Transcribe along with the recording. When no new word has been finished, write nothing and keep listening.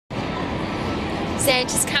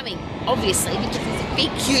Santa's coming, obviously, because there's a big,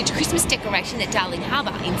 huge Christmas decoration at Darling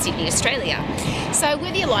Harbour in Sydney, Australia. So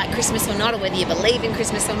whether you like Christmas or not, or whether you believe in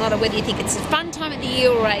Christmas or not, or whether you think it's a fun time of the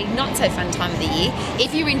year or a not so fun time of the year,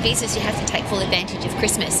 if you're in business, you have to take full advantage of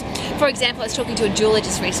Christmas. For example, I was talking to a jeweller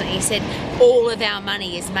just recently. He said all of our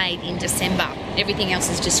money is made in December. Everything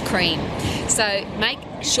else is just cream. So make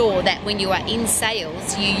sure that when you are in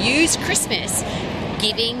sales, you use Christmas,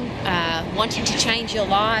 giving, wanting to change your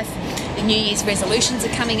life. The New Year's resolutions are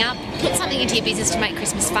coming up. Put something into your business to make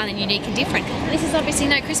Christmas fun and unique and different. And this is obviously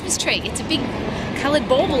no Christmas tree. It's a big coloured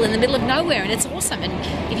bauble in the middle of nowhere, and it's awesome. And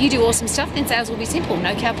if you do awesome stuff, then sales will be simple.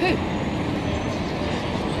 No cow poo.